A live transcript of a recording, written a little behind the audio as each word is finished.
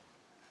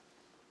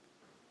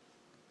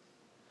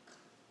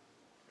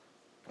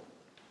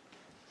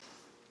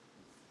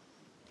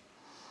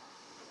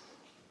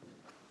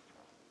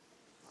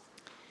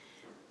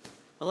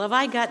Well, have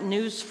I got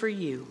news for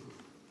you?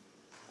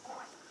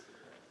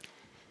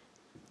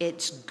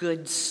 It's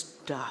good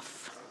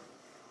stuff.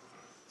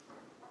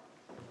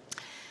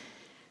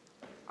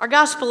 Our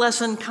gospel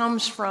lesson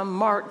comes from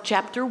Mark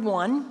chapter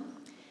 1,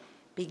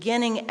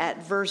 beginning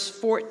at verse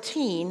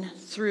 14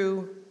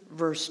 through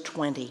verse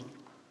 20.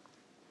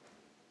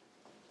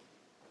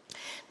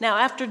 Now,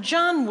 after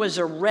John was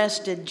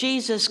arrested,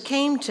 Jesus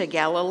came to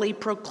Galilee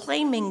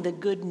proclaiming the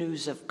good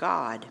news of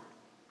God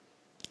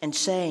and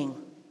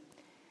saying,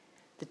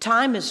 "The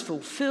time is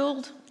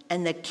fulfilled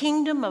and the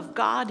kingdom of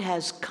God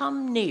has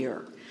come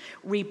near.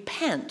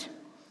 Repent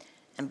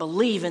and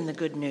believe in the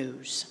good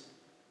news."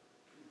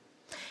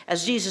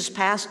 As Jesus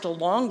passed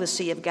along the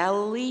Sea of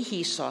Galilee,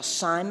 he saw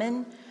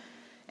Simon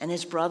and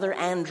his brother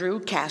Andrew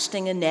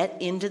casting a net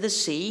into the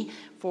sea,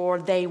 for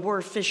they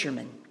were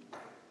fishermen.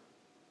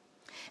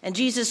 And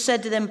Jesus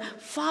said to them,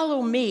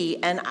 "Follow me,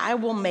 and I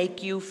will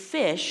make you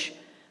fish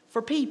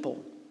for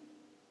people."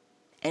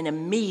 And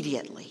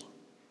immediately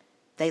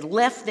they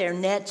left their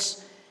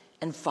nets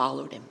and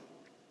followed him.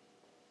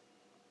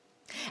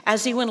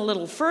 As he went a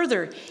little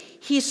further,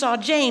 he saw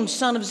James,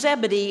 son of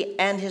Zebedee,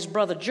 and his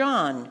brother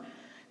John,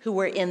 who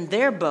were in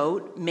their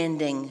boat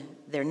mending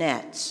their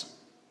nets.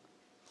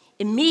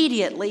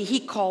 Immediately he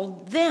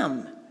called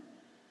them,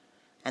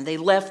 and they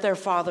left their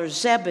father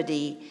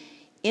Zebedee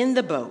in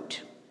the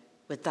boat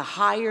with the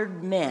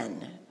hired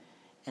men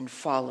and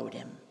followed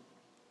him.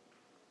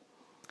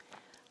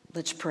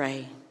 Let's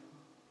pray.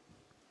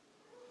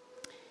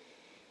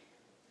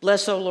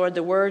 Bless, O Lord,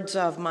 the words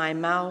of my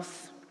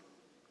mouth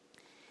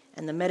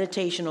and the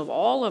meditation of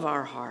all of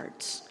our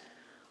hearts,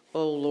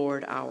 O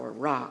Lord, our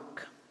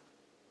rock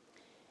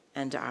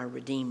and our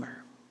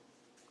Redeemer.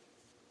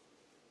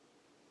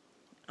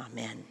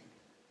 Amen.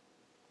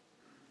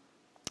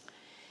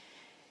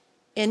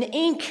 In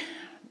Inc.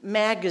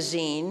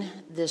 magazine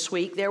this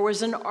week, there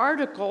was an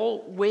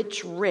article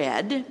which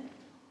read,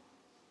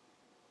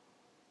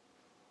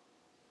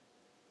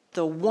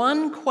 "The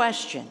one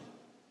question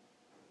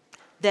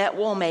that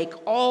will make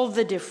all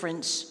the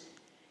difference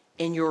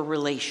in your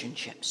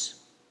relationships."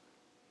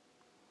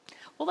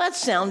 Well, that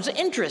sounds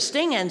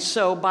interesting, and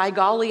so by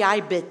golly, I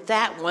bit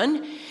that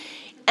one.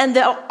 And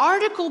the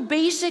article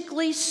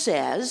basically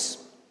says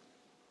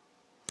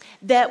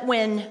that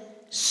when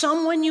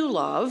someone you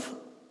love,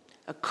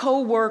 a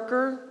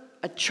coworker,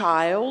 a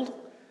child,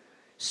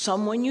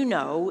 someone you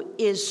know,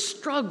 is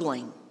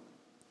struggling,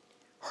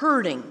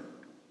 hurting,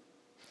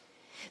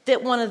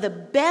 that one of the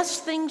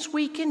best things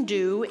we can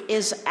do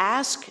is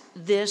ask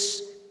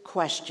this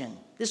question,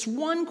 this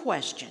one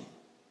question: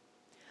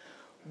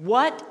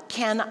 what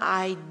can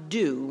I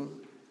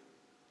do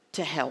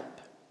to help?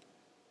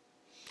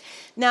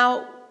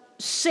 Now,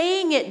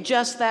 saying it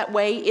just that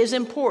way is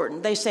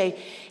important. They say,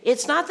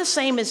 it's not the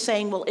same as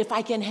saying, well, if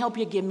I can help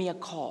you, give me a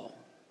call.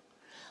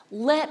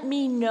 Let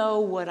me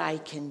know what I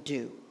can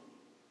do.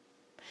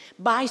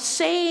 By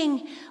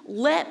saying,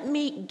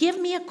 give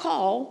me a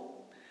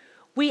call,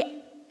 we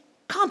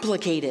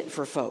complicate it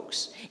for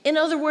folks. In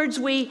other words,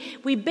 we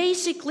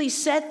basically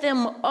set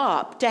them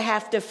up to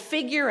have to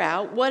figure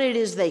out what it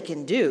is they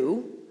can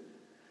do,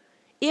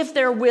 if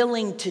they're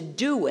willing to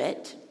do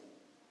it,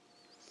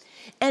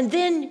 and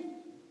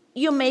then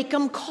you make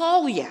them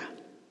call you,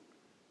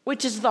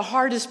 which is the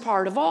hardest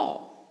part of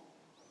all.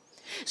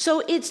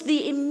 So it's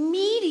the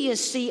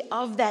immediacy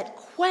of that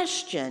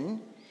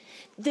question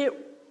that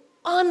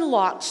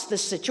unlocks the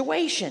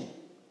situation.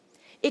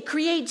 It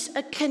creates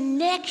a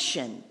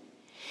connection.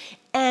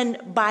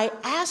 And by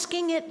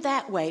asking it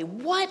that way,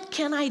 what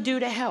can I do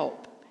to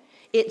help?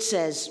 It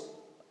says,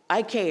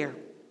 I care.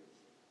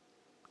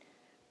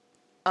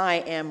 I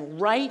am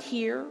right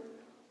here,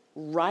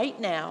 right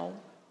now.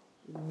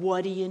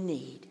 What do you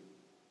need?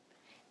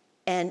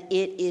 And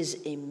it is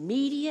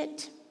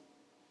immediate,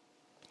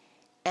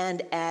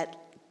 and at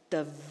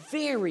the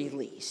very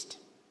least,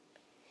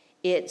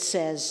 it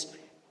says,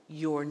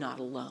 you're not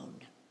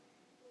alone.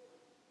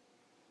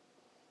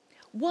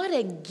 What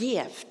a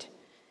gift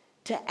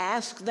to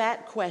ask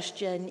that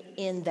question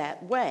in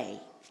that way.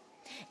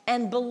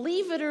 And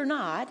believe it or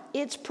not,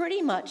 it's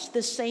pretty much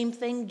the same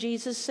thing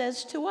Jesus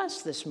says to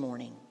us this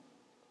morning.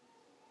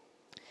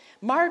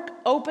 Mark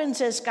opens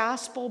his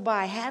gospel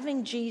by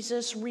having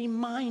Jesus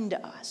remind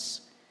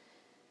us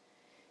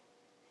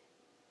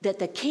that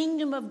the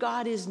kingdom of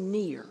God is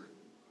near.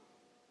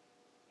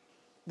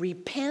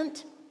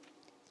 Repent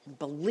and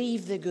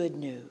believe the good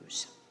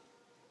news.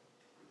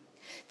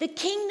 The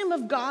kingdom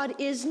of God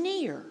is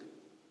near.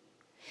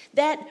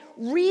 That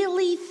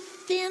really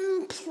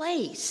thin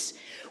place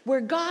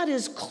where God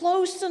is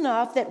close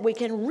enough that we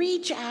can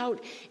reach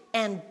out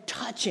and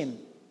touch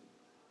him.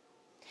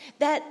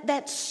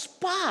 That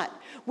spot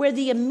where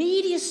the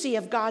immediacy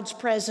of God's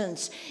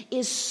presence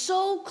is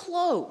so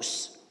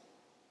close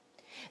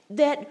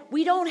that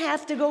we don't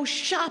have to go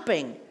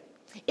shopping.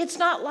 It's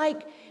not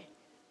like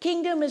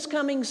Kingdom is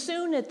coming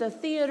soon at the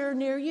theater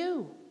near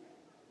you.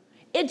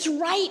 It's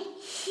right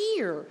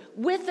here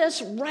with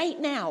us right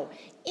now,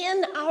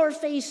 in our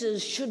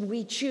faces, should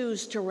we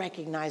choose to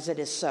recognize it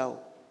as so.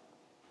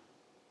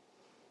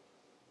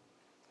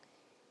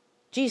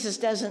 Jesus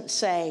doesn't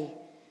say,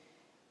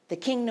 the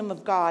kingdom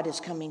of God is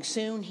coming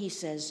soon. He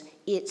says,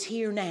 it's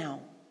here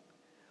now.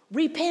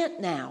 Repent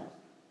now.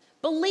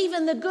 Believe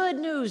in the good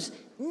news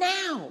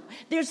now.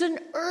 There's an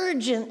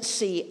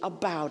urgency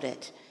about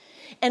it.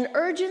 An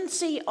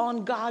urgency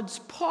on God's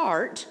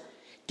part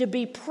to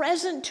be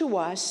present to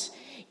us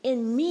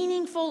in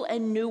meaningful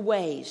and new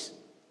ways.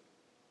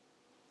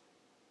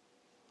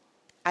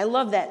 I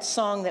love that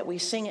song that we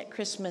sing at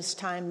Christmas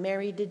time,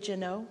 Mary, Did You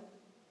Know?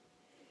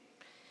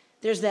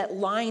 There's that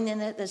line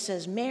in it that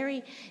says,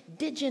 Mary,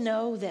 did you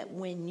know that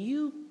when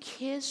you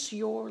kiss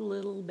your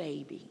little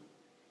baby,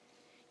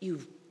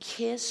 you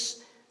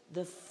kiss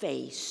the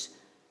face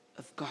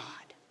of God?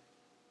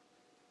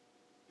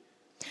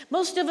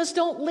 Most of us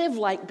don't live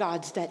like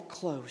God's that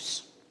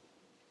close,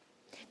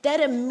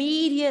 that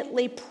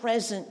immediately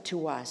present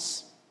to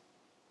us,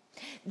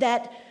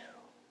 that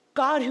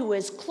God who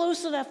is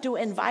close enough to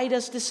invite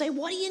us to say,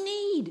 what do you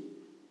need?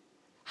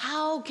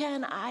 How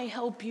can I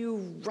help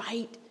you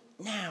right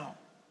now?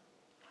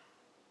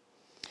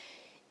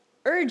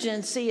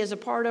 Urgency is a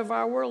part of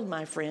our world,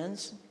 my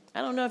friends.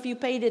 I don't know if you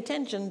paid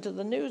attention to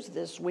the news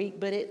this week,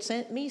 but it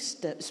sent me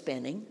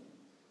spinning.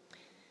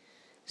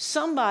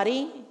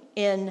 Somebody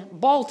in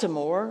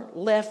Baltimore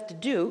left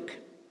Duke,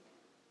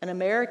 an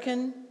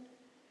American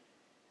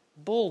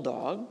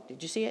bulldog,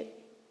 did you see it?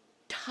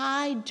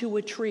 Tied to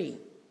a tree.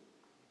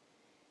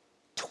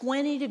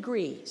 20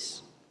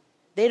 degrees.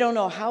 They don't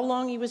know how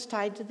long he was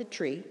tied to the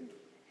tree,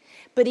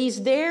 but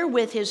he's there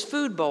with his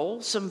food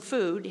bowl, some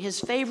food, his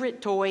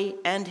favorite toy,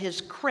 and his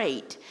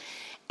crate,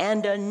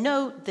 and a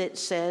note that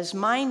says,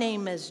 my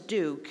name is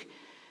Duke,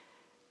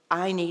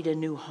 I need a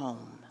new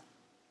home.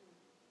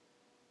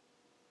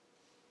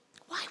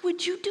 Why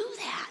would you do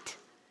that?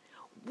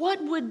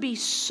 What would be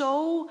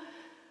so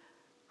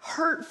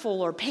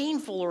hurtful or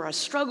painful or a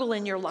struggle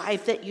in your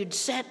life that you'd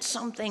set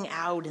something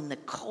out in the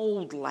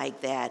cold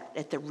like that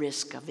at the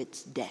risk of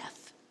its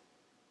death?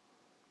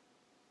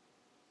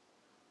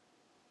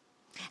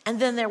 And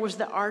then there was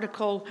the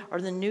article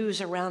or the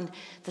news around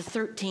the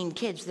 13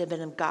 kids that have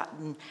been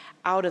gotten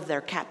out of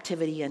their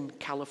captivity in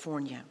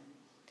California.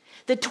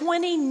 The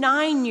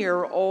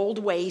 29-year-old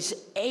weighs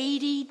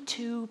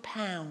 82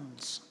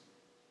 pounds.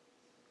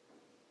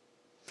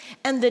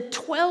 And the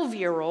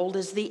 12-year-old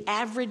is the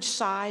average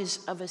size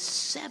of a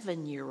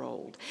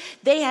 7-year-old.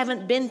 They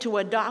haven't been to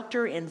a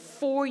doctor in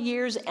 4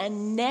 years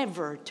and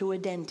never to a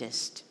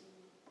dentist.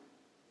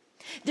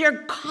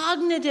 Their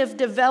cognitive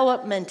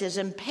development is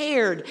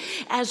impaired,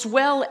 as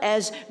well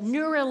as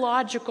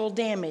neurological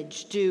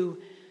damage due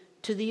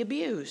to the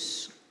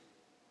abuse.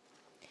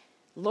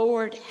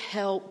 Lord,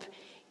 help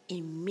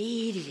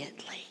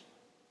immediately.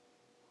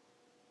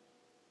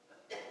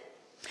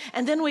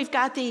 And then we've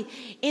got the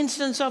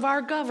instance of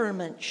our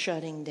government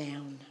shutting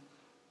down.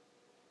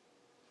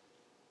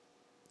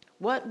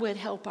 What would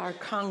help our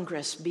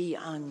Congress be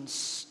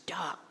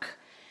unstuck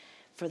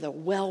for the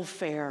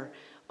welfare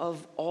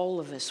of all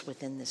of us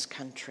within this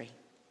country?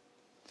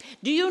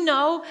 Do you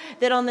know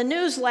that on the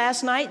news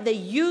last night,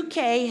 the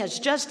UK has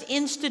just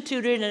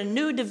instituted a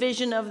new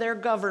division of their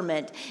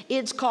government?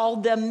 It's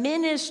called the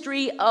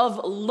Ministry of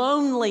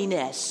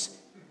Loneliness.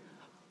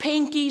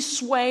 Pinky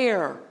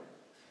swear.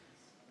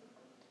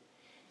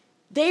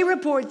 They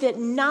report that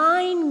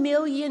 9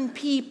 million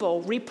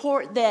people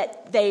report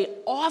that they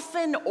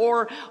often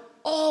or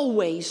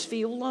always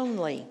feel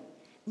lonely.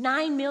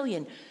 9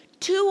 million.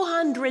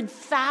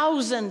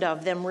 200,000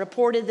 of them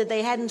reported that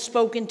they hadn't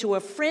spoken to a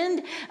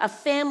friend, a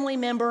family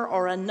member,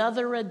 or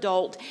another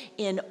adult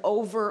in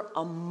over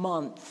a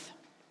month.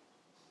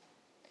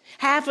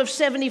 Half of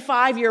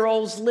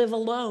 75-year-olds live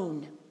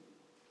alone.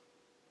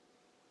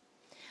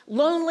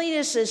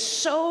 Loneliness is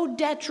so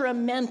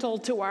detrimental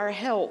to our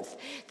health.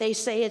 They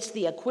say it's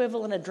the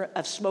equivalent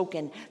of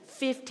smoking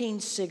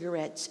 15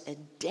 cigarettes a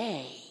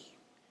day.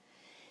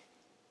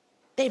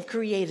 They've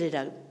created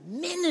a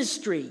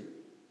ministry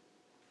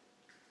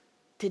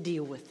to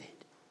deal with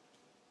it.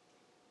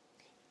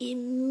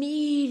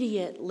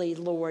 Immediately,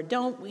 Lord,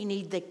 don't we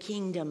need the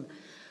kingdom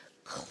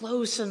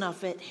close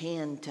enough at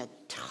hand to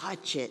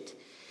touch it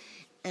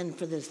and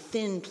for the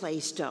thin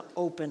place to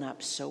open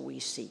up so we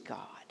see God?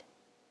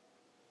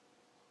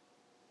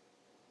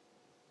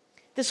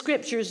 The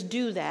scriptures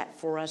do that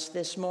for us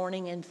this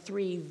morning in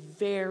 3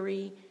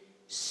 very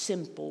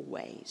simple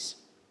ways.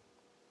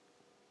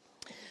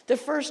 The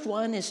first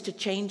one is to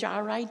change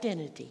our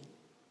identity.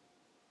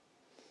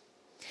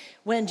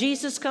 When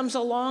Jesus comes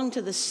along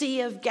to the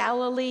Sea of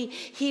Galilee,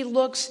 he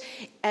looks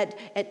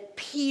at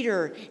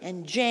Peter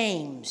and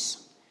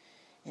James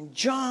and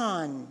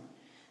John,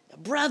 the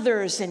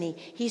brothers, and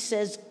he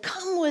says,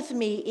 come with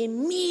me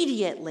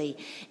immediately,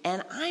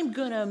 and I'm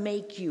going to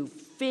make you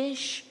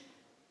fish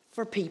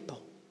for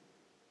people.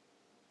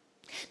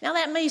 Now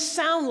that may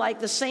sound like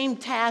the same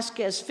task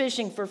as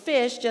fishing for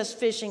fish, just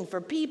fishing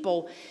for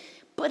people,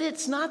 but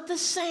it's not the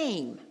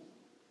same.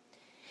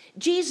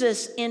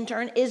 Jesus, in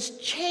turn, is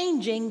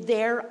changing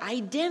their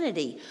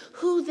identity,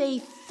 who they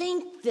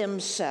think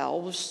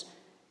themselves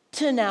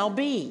to now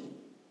be.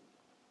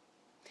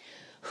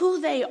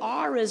 Who they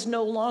are is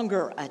no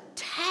longer a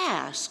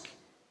task.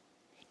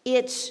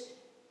 It's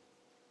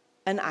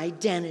an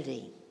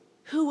identity.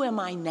 Who am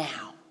I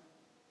now?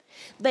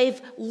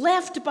 They've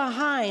left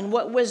behind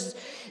what was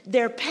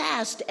their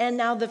past, and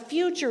now the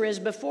future is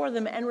before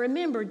them. And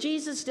remember,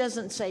 Jesus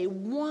doesn't say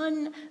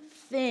one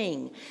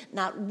thing,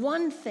 not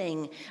one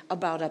thing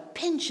about a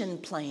pension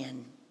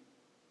plan.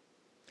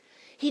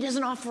 He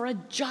doesn't offer a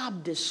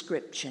job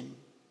description.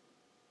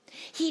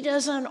 He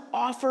doesn't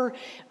offer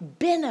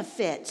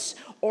benefits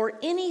or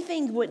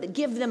anything that would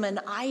give them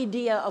an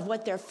idea of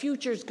what their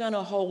future is going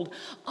to hold.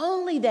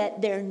 Only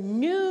that their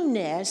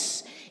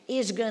newness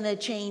is going to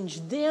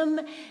change them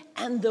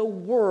and the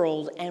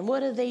world. And what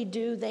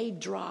do? They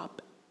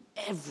drop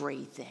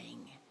everything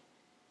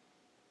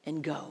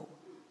and go.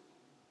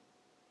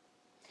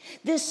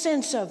 This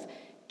sense of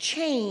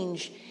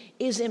change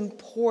is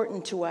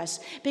important to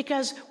us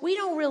because we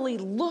don't really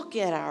look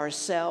at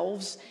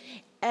ourselves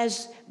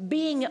as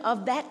being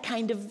of that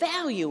kind of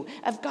value,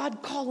 of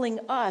God calling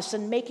us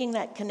and making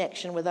that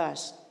connection with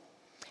us.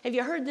 Have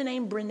you heard the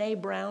name Brené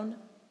Brown?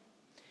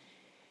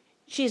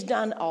 She's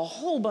done a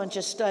whole bunch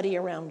of study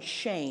around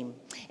shame.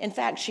 In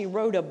fact, she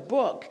wrote a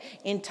book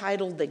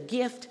entitled The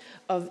Gift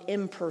of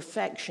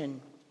Imperfection.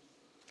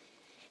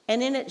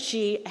 And in it,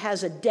 she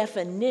has a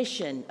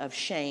definition of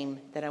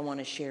shame that I want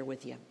to share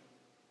with you.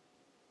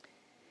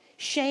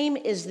 Shame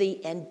is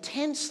the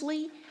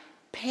intensely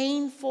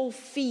painful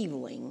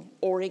feeling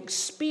or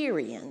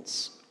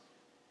experience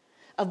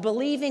of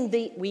believing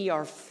that we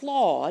are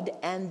flawed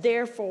and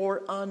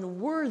therefore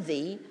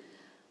unworthy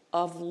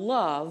of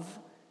love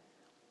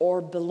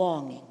or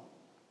belonging.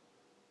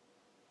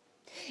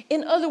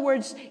 In other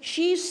words,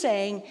 she's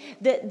saying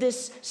that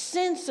this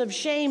sense of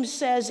shame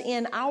says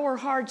in our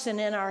hearts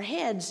and in our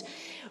heads,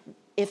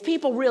 if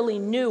people really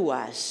knew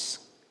us,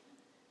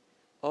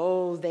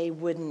 oh, they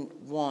wouldn't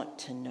want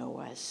to know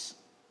us.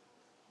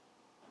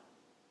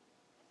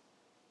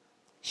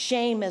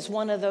 Shame is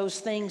one of those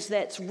things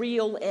that's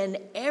real in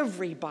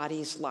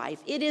everybody's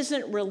life. It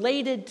isn't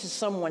related to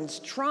someone's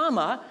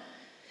trauma.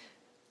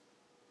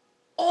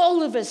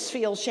 All of us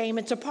feel shame.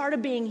 It's a part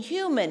of being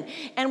human.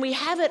 And we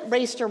have it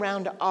raced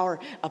around our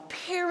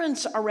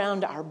appearance,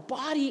 around our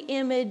body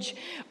image,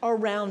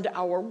 around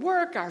our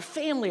work, our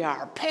family,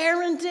 our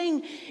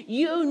parenting,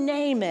 you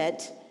name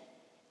it,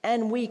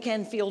 and we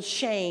can feel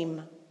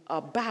shame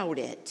about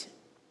it.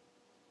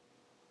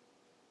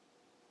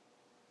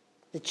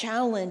 The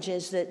challenge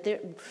is that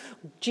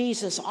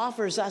Jesus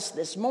offers us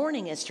this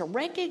morning is to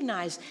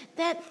recognize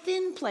that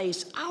thin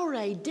place, our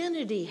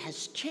identity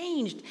has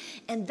changed,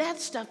 and that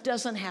stuff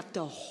doesn't have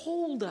to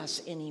hold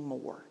us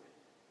anymore.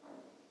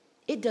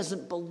 It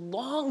doesn't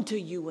belong to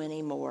you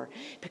anymore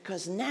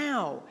because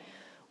now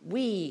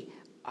we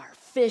are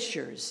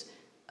fishers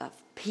of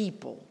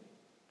people.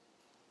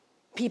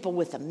 People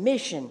with a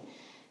mission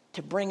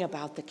to bring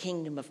about the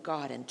kingdom of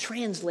God and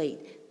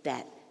translate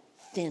that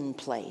thin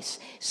place,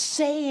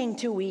 saying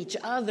to each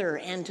other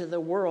and to the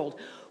world,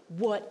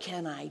 what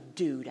can I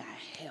do to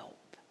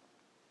help?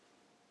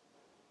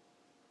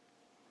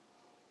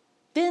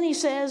 Then he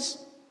says,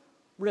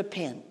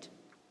 repent.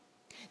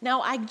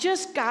 Now, I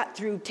just got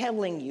through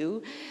telling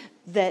you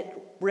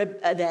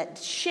that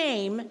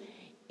shame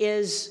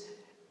is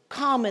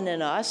common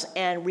in us,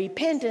 and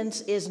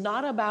repentance is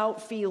not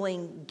about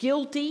feeling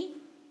guilty.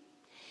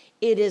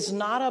 It is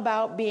not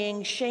about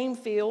being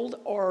shame-filled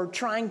or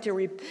trying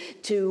to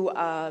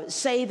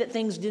say that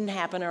things didn't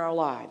happen in our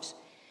lives.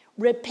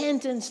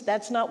 Repentance,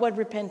 that's not what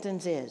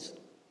repentance is.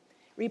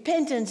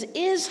 Repentance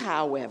is,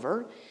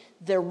 however,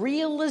 the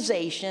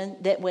realization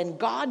that when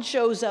God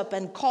shows up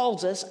and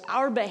calls us,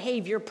 our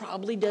behavior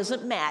probably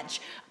doesn't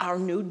match our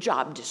new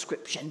job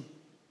description.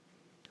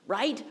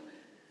 Right?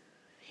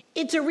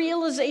 It's a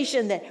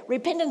realization that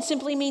repentance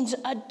simply means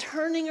a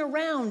turning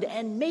around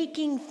and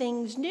making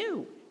things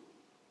new.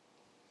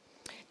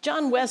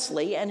 John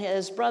Wesley and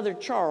his brother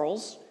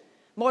Charles,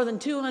 more than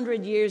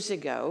 200 years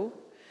ago,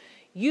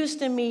 used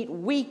to meet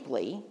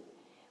weekly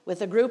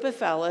with a group of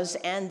fellas,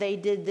 and they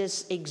did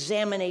this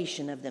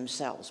examination of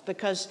themselves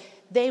because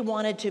they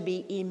wanted to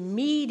be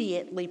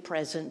immediately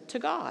present to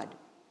God.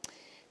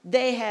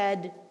 They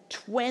had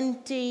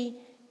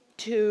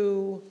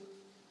 22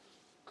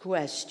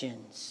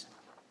 questions.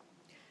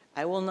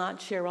 I will not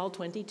share all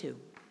 22,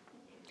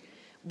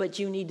 but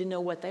you need to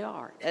know what they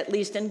are, at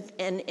least in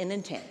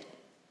intent.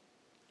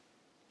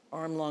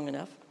 Arm long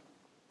enough.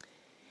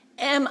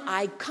 Am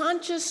I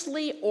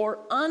consciously or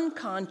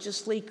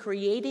unconsciously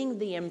creating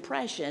the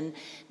impression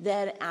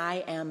that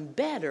I am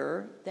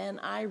better than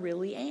I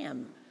really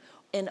am?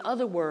 In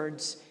other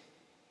words,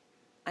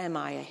 am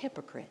I a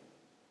hypocrite?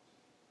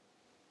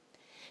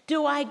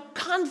 Do I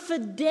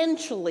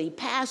confidentially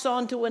pass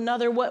on to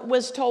another what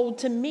was told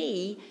to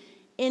me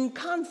in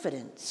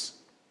confidence?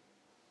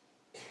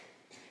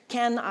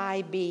 Can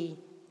I be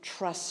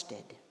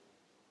trusted?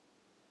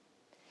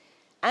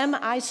 Am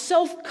I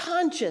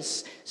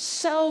self-conscious,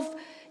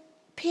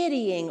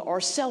 self-pitying,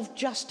 or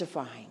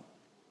self-justifying?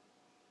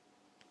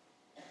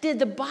 Did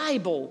the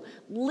Bible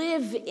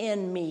live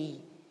in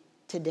me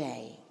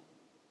today?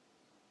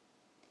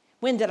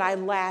 When did I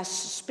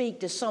last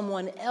speak to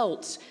someone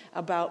else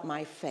about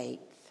my faith?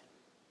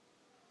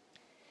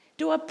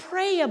 Do I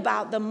pray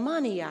about the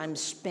money I'm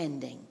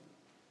spending?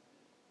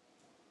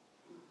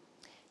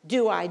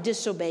 Do I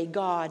disobey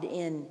God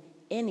in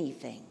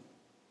anything?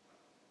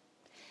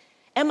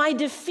 Am I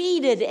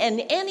defeated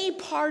in any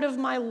part of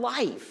my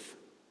life?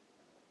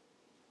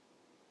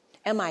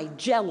 Am I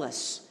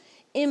jealous,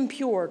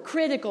 impure,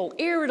 critical,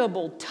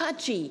 irritable,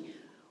 touchy,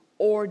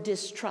 or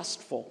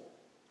distrustful?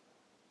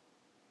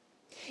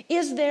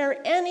 Is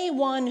there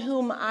anyone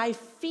whom I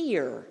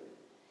fear,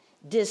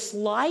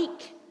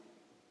 dislike,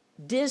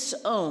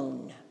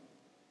 disown,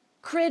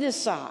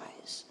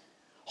 criticize,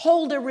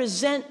 hold a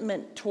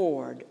resentment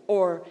toward,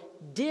 or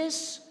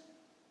disregard?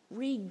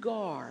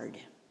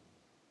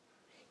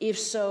 If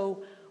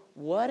so,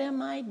 what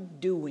am I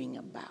doing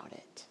about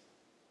it?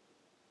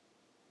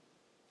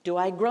 Do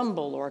I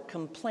grumble or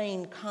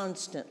complain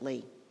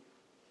constantly?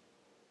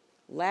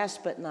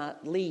 Last but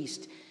not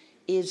least,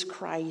 is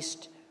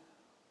Christ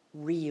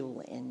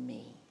real in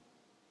me?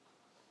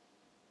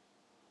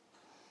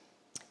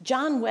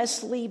 John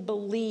Wesley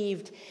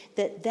believed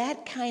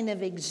that kind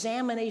of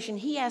examination,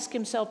 he asked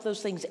himself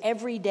those things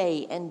every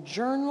day and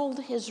journaled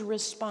his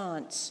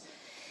response,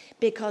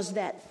 because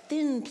that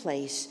thin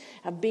place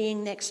of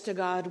being next to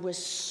God was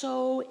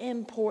so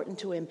important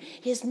to him.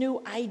 His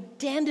new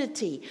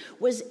identity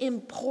was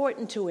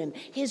important to him.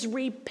 His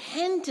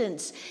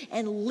repentance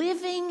and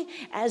living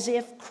as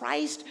if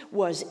Christ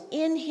was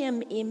in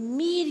him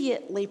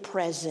immediately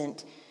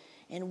present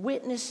and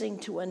witnessing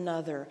to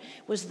another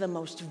was the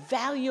most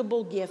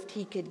valuable gift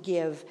he could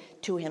give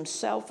to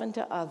himself and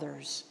to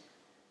others.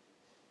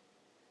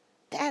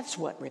 That's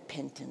what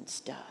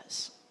repentance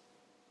does.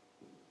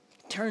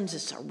 Turns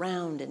us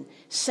around and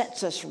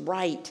sets us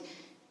right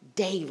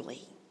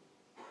daily.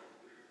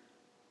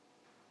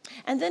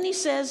 And then he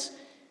says,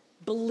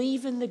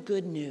 believe in the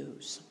good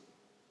news.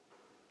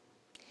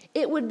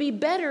 It would be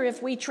better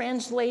if we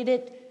translate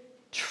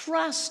it,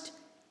 trust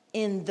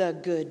in the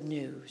good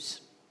news.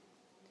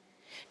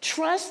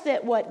 Trust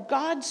that what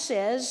God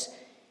says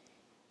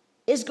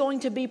is going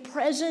to be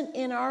present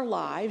in our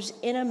lives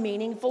in a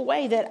meaningful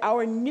way, that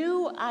our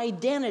new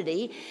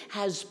identity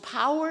has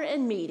power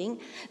and meaning,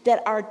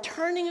 that our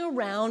turning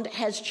around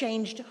has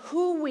changed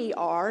who we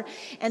are,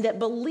 and that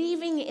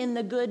believing in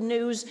the good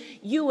news,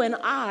 you and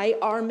I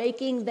are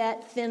making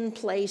that thin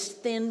place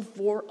thin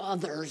for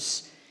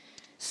others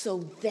so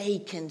they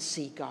can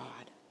see God.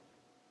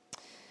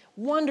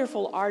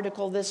 Wonderful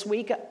article this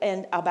week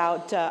and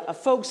about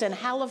folks in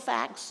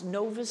Halifax,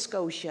 Nova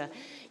Scotia.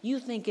 You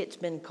think it's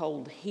been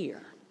cold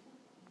here,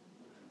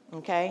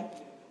 okay?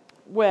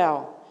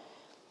 Well,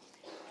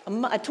 a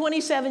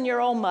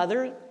 27-year-old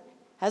mother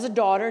has a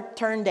daughter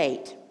turned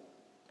 8.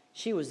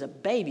 She was a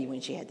baby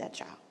when she had that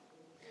child.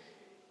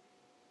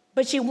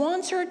 But she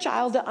wants her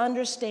child to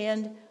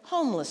understand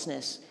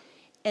homelessness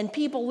and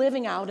people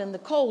living out in the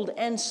cold.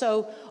 And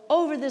so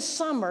over this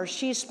summer,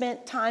 she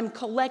spent time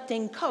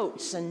collecting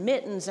coats and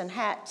mittens and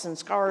hats and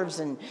scarves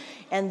and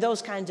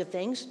those kinds of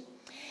things.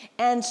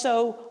 And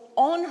so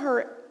on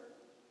her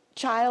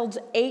child's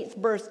 8th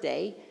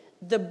birthday,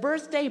 the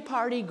birthday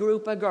party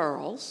group of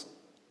girls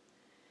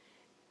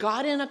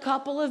got in a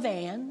couple of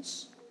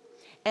vans,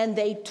 and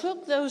they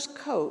took those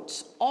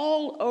coats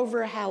all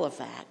over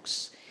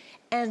Halifax,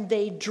 and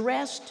they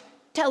dressed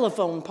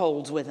telephone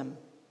poles with them.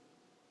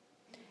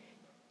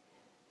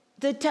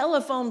 The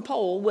telephone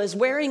pole was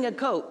wearing a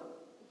coat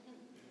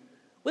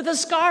with a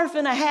scarf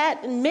and a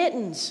hat and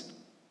mittens.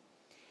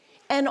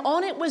 And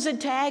on it was a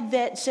tag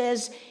that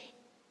says,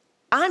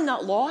 I'm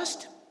not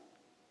lost.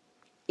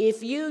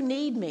 If you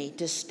need me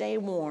to stay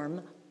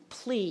warm,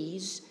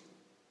 please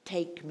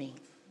take me.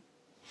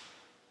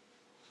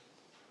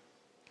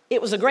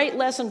 It was a great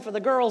lesson for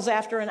the girls.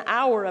 After an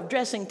hour of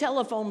dressing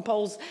telephone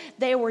poles,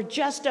 they were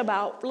just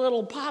about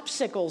little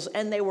popsicles,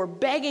 and they were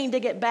begging to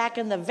get back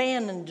in the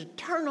van and to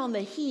turn on the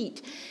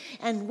heat.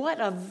 And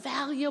what a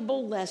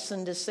valuable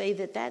lesson to say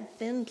that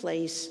thin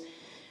place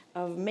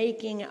of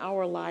making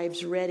our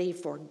lives ready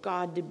for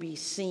God to be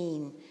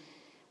seen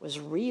was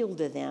real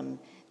to them.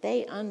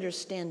 They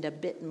understand a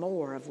bit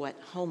more of what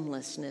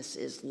homelessness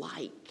is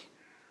like.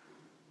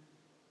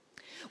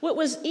 What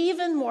was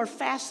even more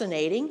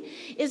fascinating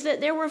is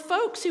that there were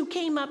folks who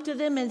came up to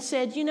them and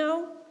said, you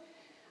know,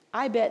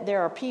 I bet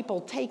there are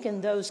people taking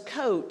those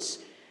coats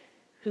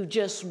who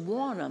just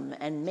want them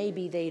and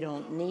maybe they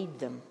don't need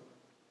them.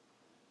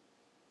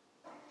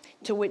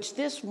 To which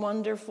this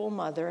wonderful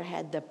mother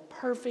had the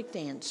perfect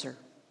answer.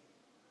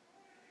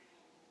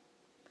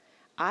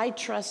 I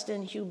trust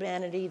in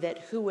humanity that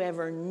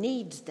whoever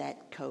needs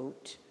that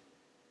coat,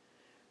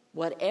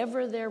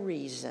 whatever their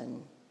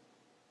reason,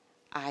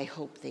 I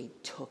hope they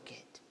took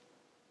it.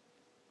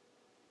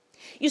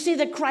 You see,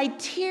 the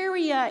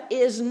criteria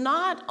is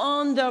not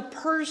on the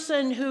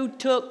person who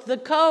took the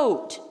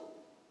coat.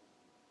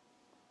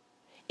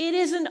 It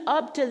isn't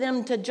up to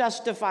them to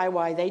justify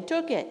why they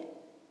took it.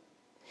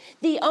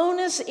 The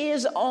onus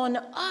is on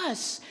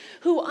us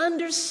who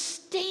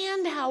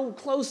understand how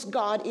close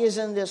God is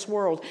in this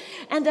world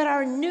and that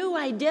our new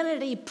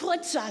identity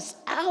puts us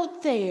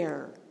out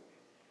there.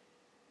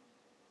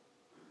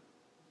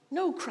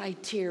 No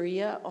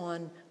criteria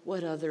on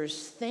what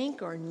others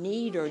think or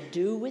need or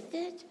do with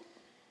it,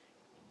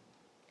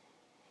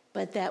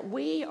 but that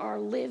we are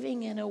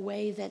living in a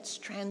way that's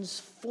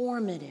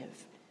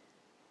transformative,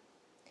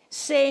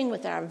 saying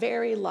with our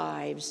very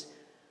lives,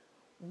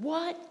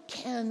 what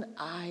can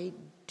I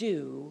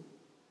do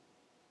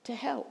to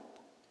help?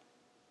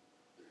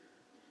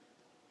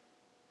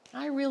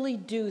 I really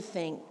do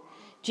think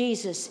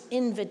Jesus'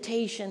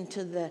 invitation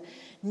to the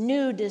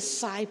new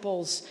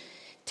disciples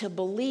to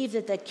believe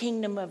that the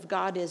kingdom of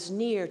God is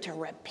near, to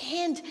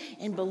repent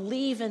and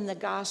believe in the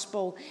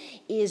gospel,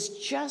 is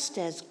just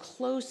as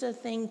close a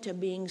thing to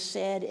being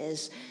said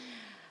as,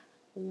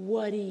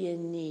 what do you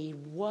need?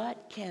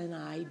 What can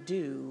I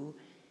do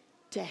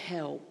to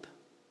help?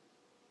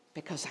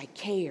 Because I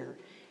care.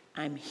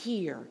 I'm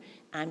here.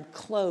 I'm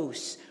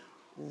close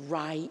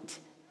right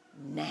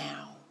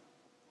now.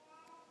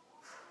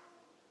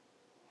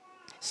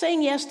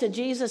 Saying yes to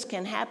Jesus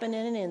can happen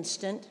in an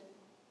instant,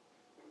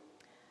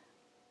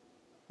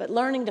 but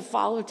learning to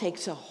follow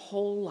takes a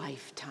whole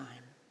lifetime.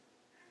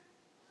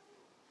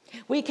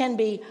 We can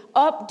be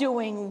up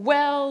doing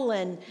well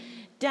and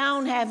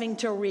down having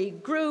to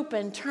regroup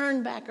and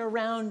turn back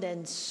around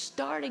and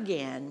start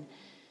again.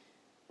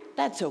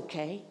 That's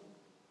okay.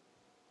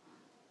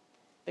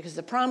 Because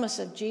the promise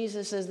of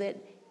Jesus is that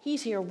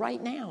he's here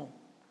right now.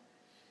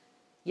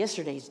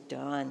 Yesterday's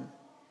done.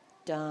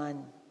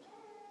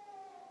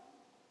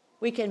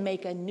 We can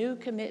make a new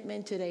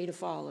commitment today to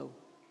follow.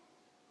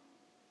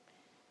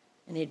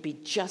 And he'd be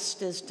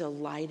just as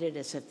delighted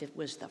as if it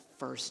was the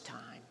first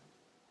time.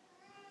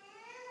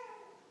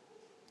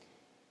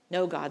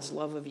 Know God's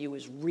love of you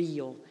is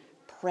real,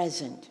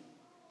 present,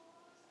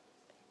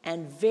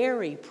 and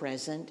very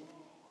present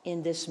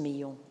in this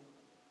meal.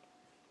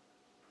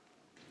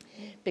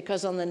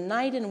 Because on the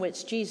night in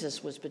which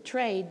Jesus was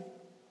betrayed,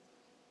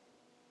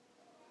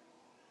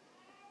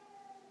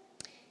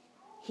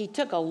 he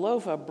took a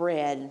loaf of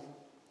bread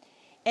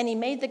and he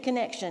made the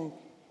connection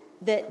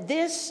that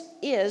this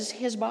is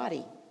his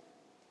body,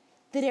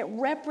 that it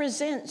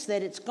represents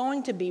that it's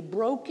going to be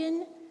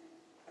broken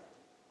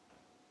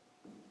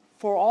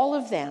for all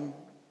of them,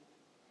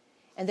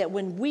 and that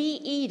when we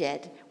eat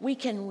it, we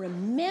can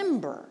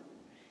remember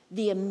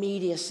the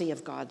immediacy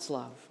of God's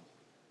love.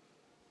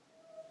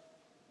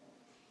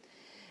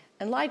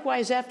 And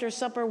likewise, after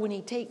supper, when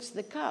he takes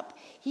the cup,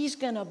 he's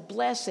going to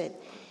bless it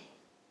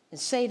and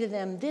say to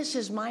them, this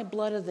is my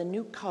blood of the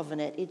new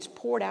covenant. It's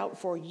poured out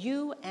for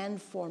you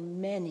and for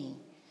many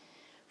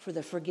for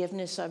the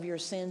forgiveness of your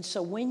sins.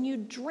 So when you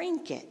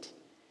drink it,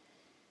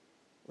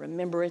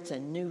 remember it's a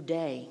new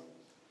day.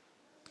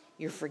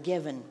 You're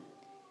forgiven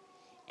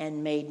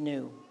and made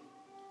new.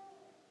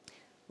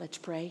 Let's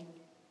pray.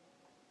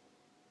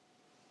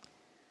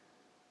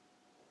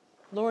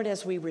 Lord,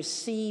 as we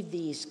receive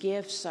these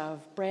gifts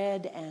of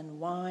bread and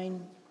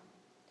wine,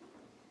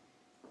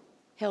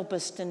 help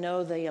us to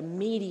know the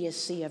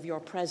immediacy of your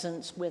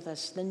presence with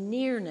us, the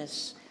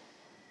nearness.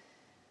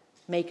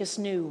 Make us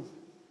new,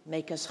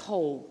 make us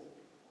whole.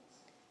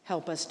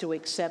 Help us to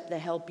accept the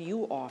help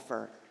you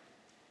offer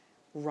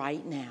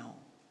right now.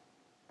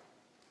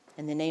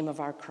 In the name of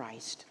our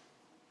Christ,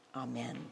 amen.